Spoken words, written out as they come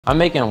I'm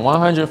making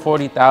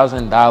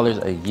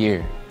 $140,000 a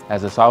year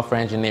as a software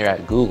engineer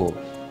at Google,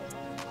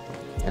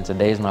 and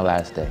today's my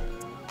last day.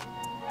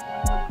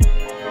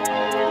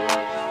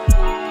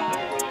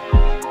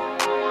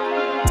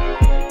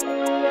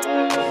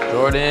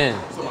 Jordan,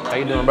 how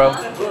you doing, bro?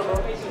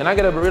 Can I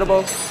get a burrito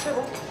bowl?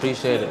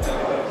 Appreciate it.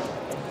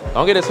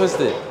 Don't get it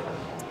twisted.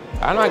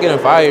 I'm not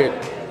getting fired.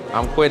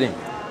 I'm quitting.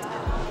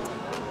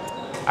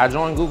 I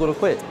joined Google to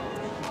quit.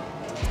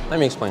 Let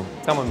me explain.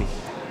 Come with me.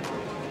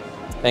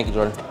 Thank you,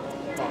 Jordan.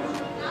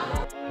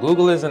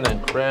 Google is an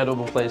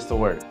incredible place to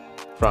work.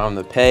 From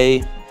the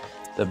pay,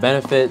 the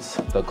benefits,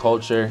 the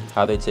culture,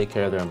 how they take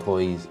care of their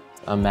employees,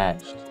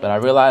 unmatched. But I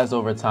realized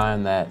over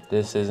time that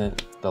this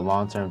isn't the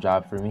long-term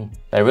job for me.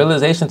 That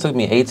realization took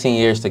me 18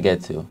 years to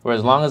get to. For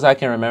as long as I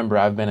can remember,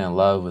 I've been in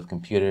love with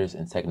computers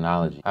and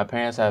technology. My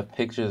parents have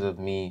pictures of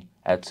me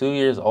at 2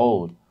 years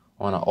old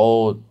on an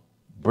old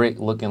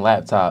brick-looking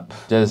laptop,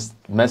 just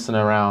messing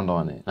around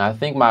on it. And I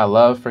think my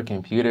love for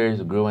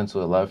computers grew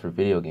into a love for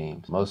video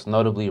games, most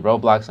notably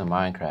Roblox and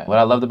Minecraft. What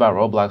I loved about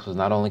Roblox was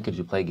not only could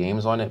you play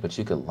games on it, but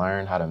you could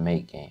learn how to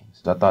make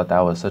games. I thought that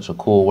was such a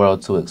cool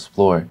world to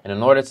explore. And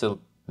in order to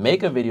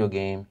make a video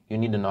game, you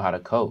need to know how to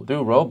code.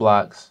 Through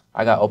Roblox,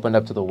 I got opened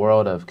up to the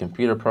world of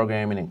computer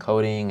programming and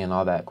coding and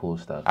all that cool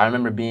stuff. I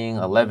remember being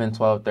 11,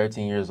 12,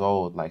 13 years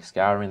old, like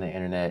scouring the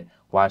internet,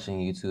 watching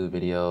YouTube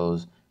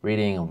videos,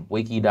 reading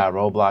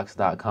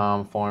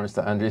wiki.roblox.com forums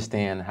to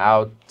understand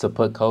how to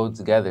put code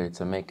together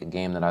to make a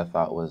game that I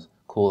thought was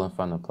cool and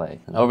fun to play.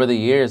 And over the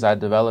years, I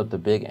developed a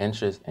big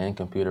interest in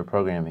computer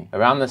programming.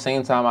 Around the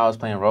same time I was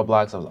playing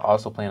Roblox, I was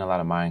also playing a lot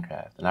of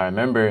Minecraft. And I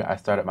remember I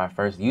started my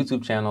first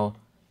YouTube channel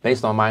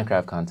based on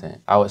Minecraft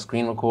content. I would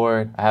screen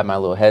record, I had my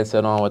little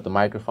headset on with the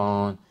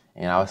microphone,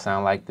 and I would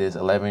sound like this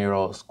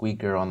 11-year-old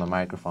squeaker on the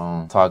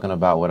microphone talking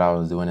about what I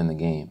was doing in the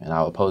game. And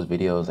I would post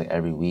videos like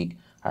every week.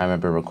 I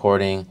remember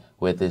recording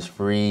with this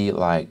free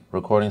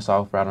recording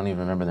software I don't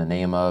even remember the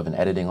name of, and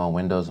editing on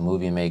Windows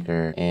Movie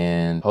Maker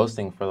and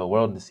posting for the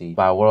world to see.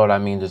 By world, I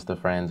mean just the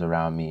friends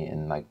around me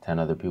and like 10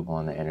 other people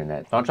on the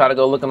internet. Don't try to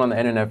go looking on the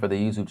internet for the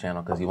YouTube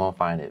channel because you won't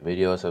find it.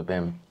 Videos have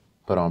been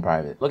put on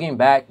private. Looking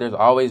back, there's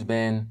always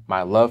been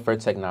my love for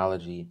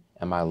technology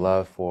and my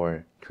love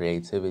for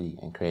creativity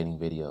and creating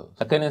videos.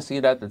 I couldn't see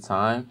it at the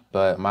time,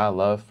 but my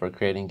love for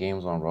creating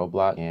games on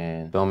Roblox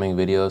and filming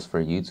videos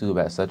for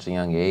YouTube at such a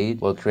young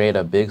age will create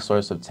a big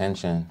source of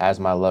tension as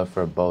my love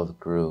for both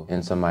grew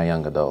into my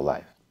young adult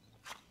life.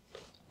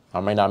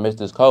 I may not miss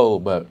this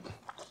cold, but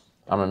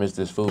I'm gonna miss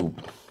this food.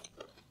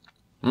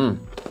 I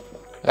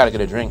gotta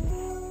get a drink.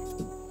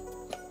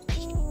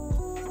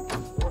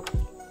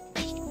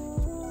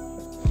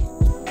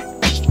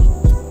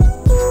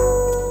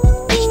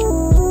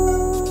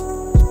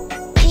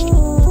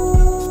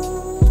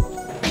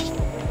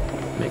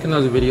 Making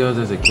those videos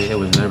as a kid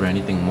was never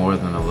anything more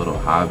than a little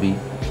hobby,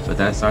 but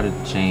that started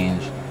to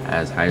change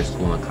as high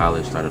school and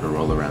college started to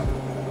roll around.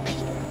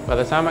 By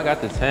the time I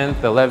got to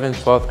 10th,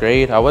 11th, 12th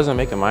grade, I wasn't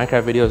making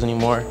Minecraft videos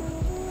anymore,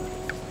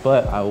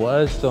 but I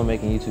was still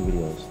making YouTube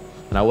videos.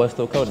 And I was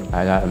still coding.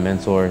 I got a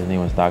mentor, his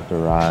name was Dr.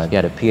 Rod. He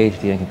had a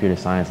PhD in computer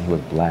science and he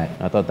was black.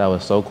 And I thought that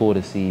was so cool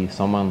to see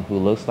someone who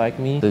looks like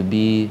me to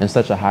be in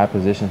such a high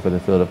position for the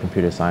field of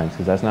computer science,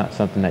 because that's not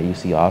something that you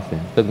see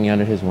often. Took me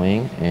under his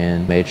wing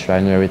and made sure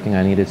I knew everything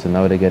I needed to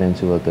know to get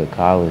into a good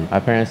college. My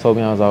parents told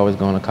me I was always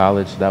going to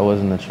college. That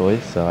wasn't a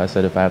choice. So I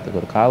said if I have to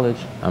go to college,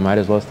 I might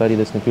as well study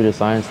this computer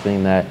science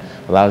thing that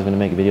allows me to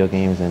make video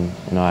games and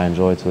I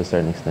enjoy to a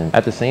certain extent.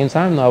 At the same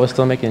time though, I was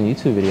still making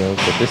YouTube videos,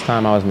 but this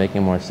time I was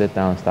making more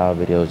sit-down style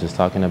videos, just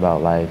talking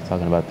about life,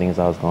 talking about things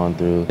I was going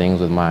through,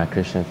 things with my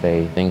Christian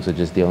faith, things with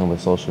just dealing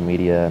with social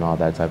media and all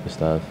that type of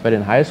stuff. But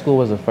in high school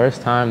was the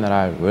first time that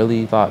I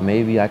really thought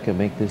maybe I could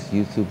make this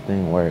YouTube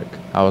thing work.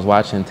 I was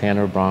watching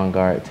Tanner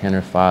Braungardt,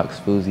 Tanner Fox,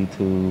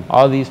 FouseyTube,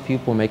 all these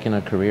people making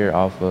a career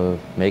off of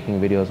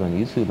making videos on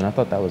YouTube, and I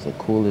thought that was the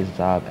coolest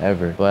job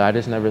ever. But I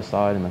just never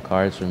saw it in the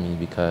cards for me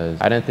because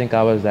I didn't think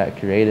I was that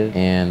creative,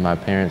 and my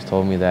parents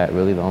told me that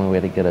really the only way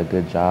to get a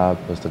good job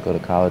was to go to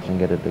college and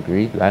get a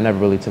degree. I never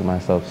really took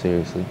myself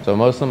seriously. So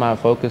most of my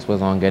focus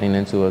was on getting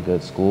into a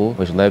good school,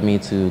 which led me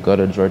to go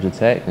to Georgia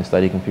Tech and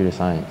study computer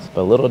science.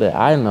 But little did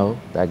I know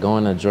that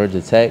going to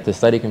Georgia Tech to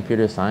study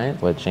computer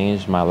science would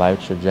change my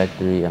life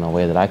trajectory in a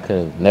way that I could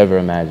have never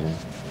imagined.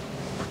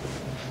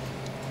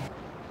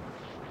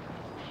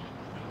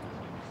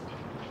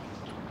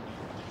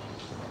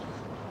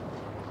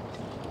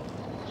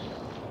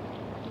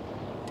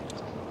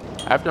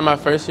 After my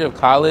first year of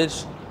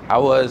college, I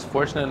was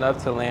fortunate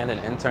enough to land an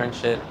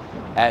internship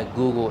at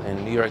Google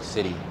in New York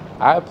City.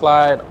 I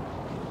applied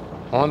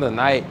on the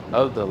night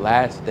of the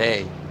last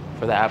day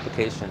for the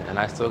application and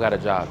I still got a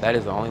job. That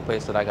is the only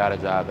place that I got a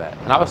job at.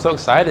 And I was so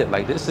excited,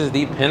 like this is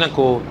the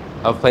pinnacle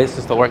of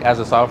places to work as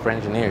a software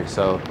engineer.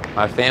 So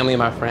my family,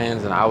 my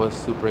friends, and I was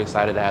super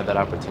excited to have that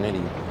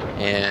opportunity.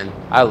 And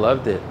I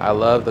loved it. I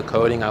loved the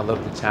coding, I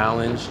loved the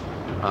challenge.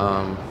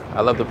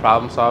 I love the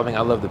problem solving.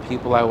 I love the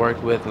people I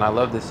worked with, and I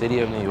love the city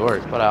of New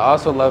York. But I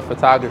also love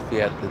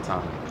photography at the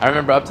time. I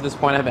remember up to this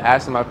point, I've been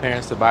asking my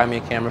parents to buy me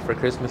a camera for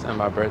Christmas and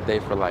my birthday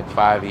for like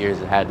 5 years.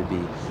 It had to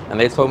be. And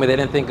they told me they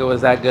didn't think it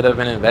was that good of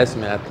an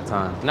investment at the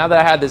time. Now that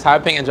I had this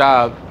high-paying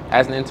job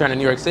as an intern in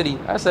New York City,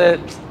 I said,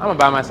 I'm gonna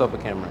buy myself a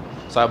camera.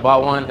 So I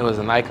bought one. It was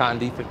a Nikon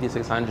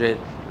D5600,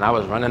 and I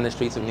was running the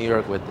streets of New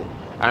York with it.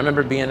 I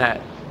remember being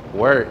at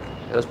work.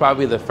 It was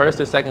probably the first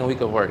or second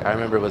week of work. I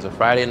remember it was a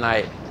Friday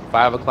night,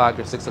 5 o'clock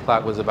or 6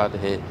 o'clock was about to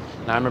hit.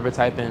 And I remember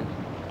typing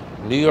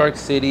New York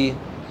City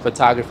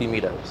photography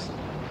meetups.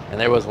 And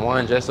there was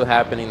one just so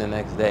happening the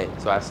next day.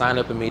 So I signed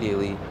up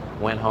immediately,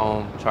 went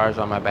home, charged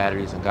all my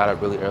batteries, and got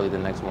up really early the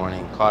next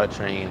morning, caught a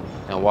train,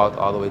 and walked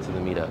all the way to the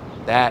meetup.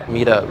 That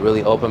meetup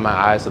really opened my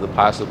eyes to the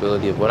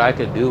possibility of what I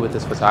could do with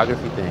this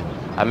photography thing.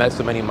 I met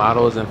so many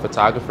models and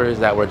photographers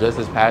that were just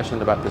as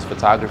passionate about this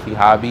photography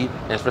hobby.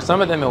 And for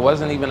some of them, it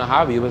wasn't even a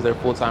hobby, it was their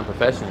full-time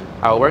profession.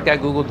 I would work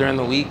at Google during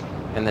the week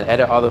and then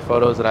edit all the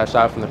photos that I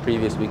shot from the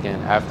previous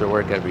weekend after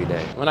work every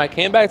day. When I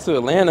came back to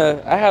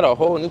Atlanta, I had a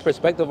whole new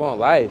perspective on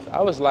life. I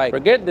was like,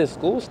 forget this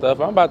school stuff.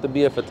 I'm about to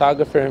be a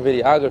photographer and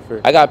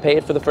videographer. I got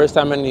paid for the first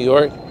time in New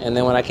York, and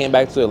then when I came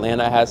back to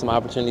Atlanta, I had some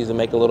opportunities to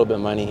make a little bit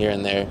of money here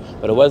and there,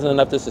 but it wasn't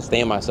enough to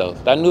sustain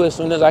myself. I knew as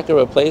soon as I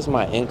could replace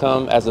my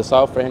income as a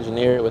software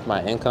engineer with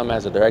my income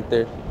as a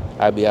director,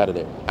 I'd be out of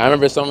there. I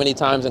remember so many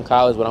times in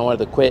college when I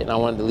wanted to quit and I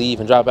wanted to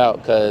leave and drop out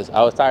because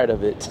I was tired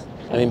of it.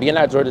 I mean, being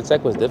at Georgia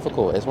Tech was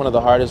difficult. It's one of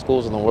the hardest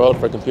schools in the world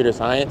for computer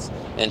science,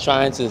 and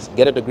trying to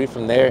get a degree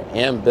from there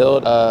and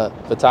build a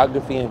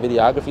photography and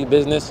videography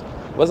business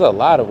was a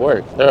lot of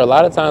work. There are a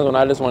lot of times when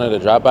I just wanted to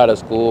drop out of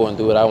school and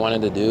do what I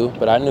wanted to do,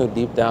 but I knew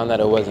deep down that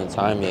it wasn't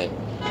time yet.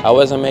 I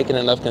wasn't making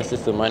enough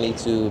consistent money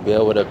to be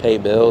able to pay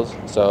bills,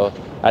 so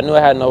I knew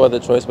I had no other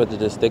choice but to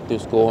just stick through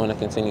school and to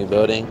continue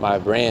building my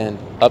brand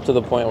up to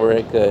the point where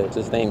it could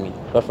sustain me.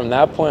 But from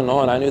that point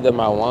on, I knew that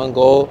my one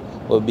goal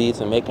would be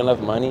to make enough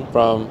money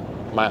from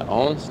my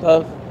own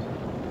stuff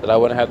that I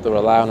wouldn't have to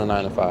rely on a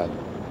 9-to-5.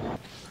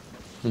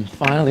 I'm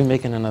finally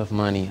making enough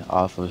money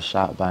off of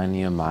Shop by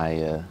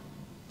Nehemiah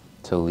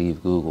to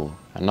leave Google.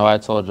 I know I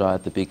told y'all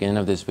at the beginning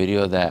of this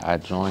video that I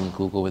joined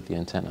Google with the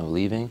intent of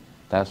leaving.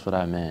 That's what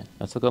I meant.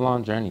 It took a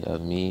long journey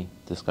of me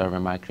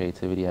discovering my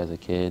creativity as a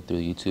kid through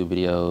YouTube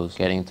videos,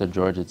 getting to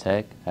Georgia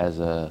Tech as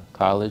a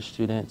college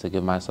student to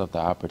give myself the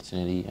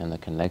opportunity and the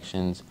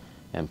connections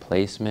and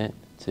placement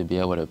to be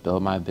able to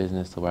build my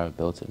business to where I've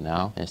built it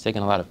now. And it's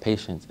taken a lot of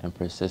patience and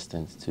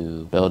persistence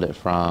to build it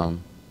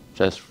from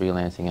just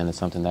freelancing into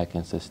something that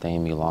can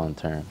sustain me long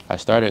term. I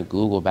started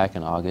Google back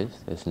in August.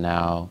 It's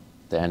now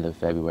the end of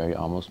February,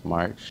 almost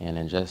March. And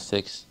in just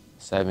 6,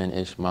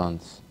 7-ish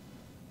months,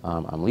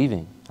 I'm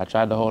leaving. I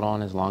tried to hold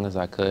on as long as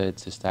I could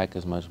to stack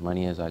as much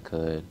money as I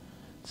could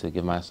to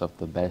give myself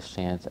the best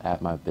chance at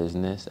my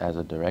business as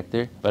a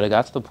director. But it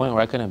got to the point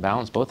where I couldn't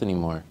balance both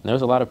anymore. And there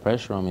was a lot of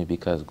pressure on me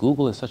because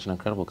Google is such an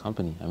incredible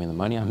company. I mean, the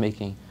money I'm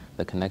making,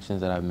 the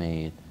connections that I've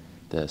made,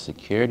 the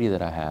security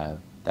that I have,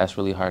 that's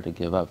really hard to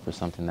give up for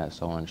something that's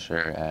so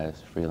unsure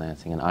as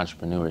freelancing and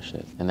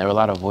entrepreneurship. And there were a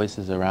lot of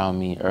voices around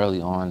me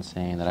early on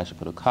saying that I should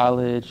go to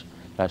college,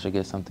 that I should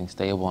get something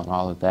stable and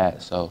all of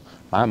that. So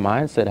my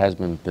mindset has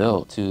been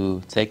built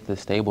to take the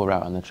stable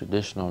route and the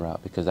traditional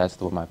route because that's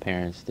what my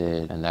parents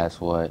did, and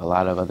that's what a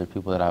lot of other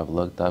people that I've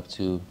looked up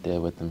to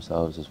did with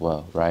themselves as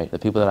well, right? The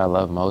people that I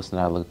love most and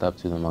I looked up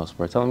to the most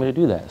were telling me to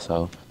do that,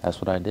 so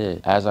that's what I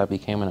did. As I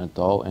became an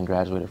adult and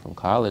graduated from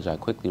college, I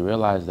quickly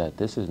realized that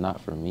this is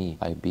not for me.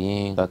 Like,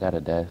 being stuck at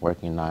a desk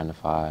working 9 to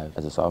 5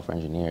 as a software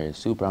engineer is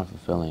super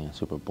unfulfilling and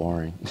super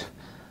boring.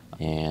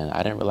 And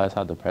I didn't realize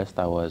how depressed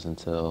I was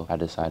until I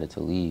decided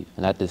to leave.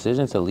 And that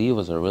decision to leave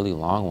was a really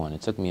long one.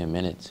 It took me a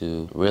minute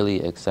to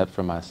really accept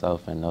for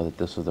myself and know that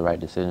this was the right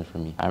decision for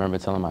me. I remember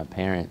telling my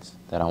parents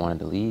that I wanted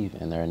to leave,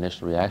 and their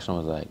initial reaction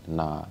was like,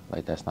 nah,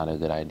 like, that's not a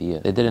good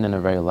idea. They did it in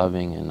a very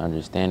loving and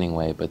understanding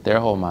way, but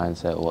their whole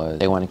mindset was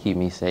they want to keep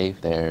me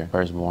safe, their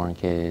firstborn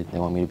kid, they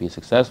want me to be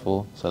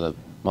successful, so the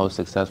most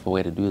successful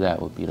way to do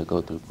that would be to go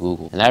through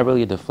Google. And that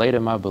really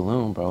deflated my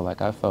balloon, bro.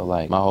 Like, I felt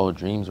like my whole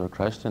dreams were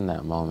crushed in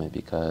that moment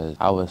because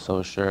I was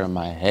so sure in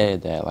my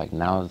head that, like,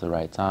 now is the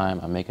right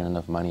time. I'm making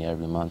enough money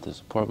every month to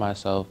support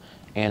myself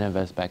and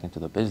invest back into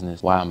the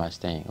business. Why am I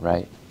staying,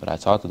 right? But I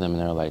talked to them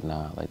and they were like,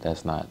 nah, like,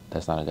 that's not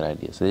a good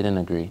idea. So they didn't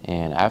agree.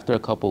 And after a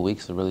couple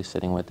weeks of really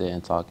sitting with it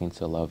and talking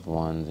to loved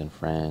ones and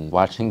friends,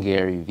 watching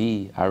Gary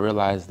Vee, I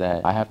realized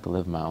that I have to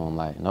live my own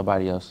life.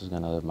 Nobody else is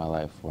gonna live my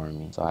life for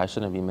me. So I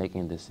shouldn't be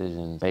making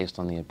decisions based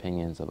on the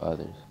opinions of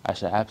others. I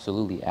should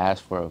absolutely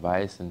ask for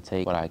advice and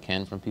take what I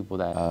can from people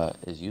that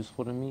is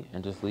useful to me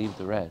and just leave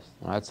the rest.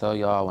 When I tell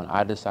y'all, when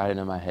I decided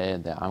in my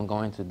head that I'm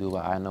going to do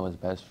what I know is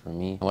best for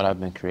me and what I've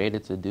been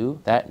created to do,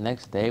 that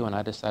next day when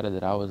I decided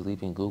that I was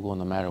leaving Google,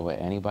 no matter what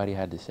anybody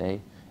had to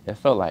say, it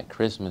felt like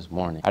Christmas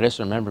morning. I just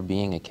remember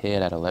being a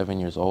kid at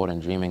 11 years old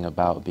and dreaming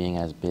about being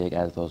as big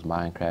as those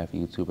Minecraft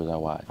YouTubers I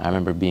watched. I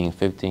remember being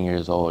 15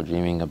 years old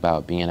dreaming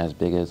about being as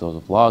big as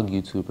those vlog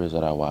YouTubers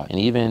that I watched. And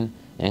even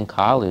in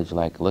college,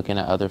 like looking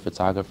at other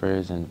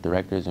photographers and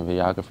directors and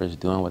videographers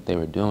doing what they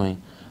were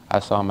doing, I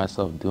saw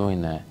myself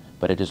doing that,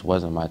 but it just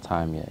wasn't my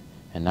time yet.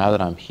 And now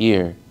that I'm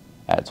here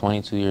at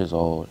 22 years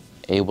old,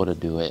 able to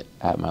do it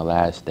at my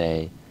last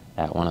day,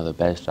 at one of the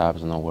best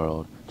jobs in the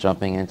world,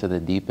 jumping into the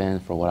deep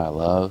end for what I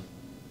love,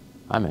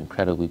 I'm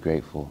incredibly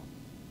grateful.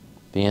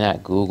 Being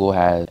at Google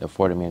has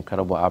afforded me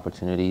incredible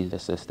opportunities to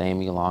sustain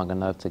me long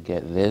enough to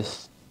get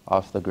this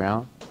off the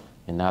ground.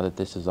 And now that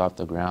this is off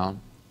the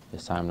ground,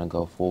 it's time to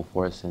go full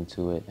force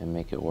into it and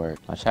make it work.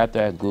 My chapter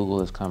at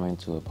Google is coming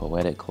to a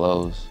poetic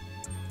close,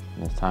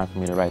 and it's time for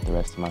me to write the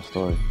rest of my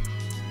story.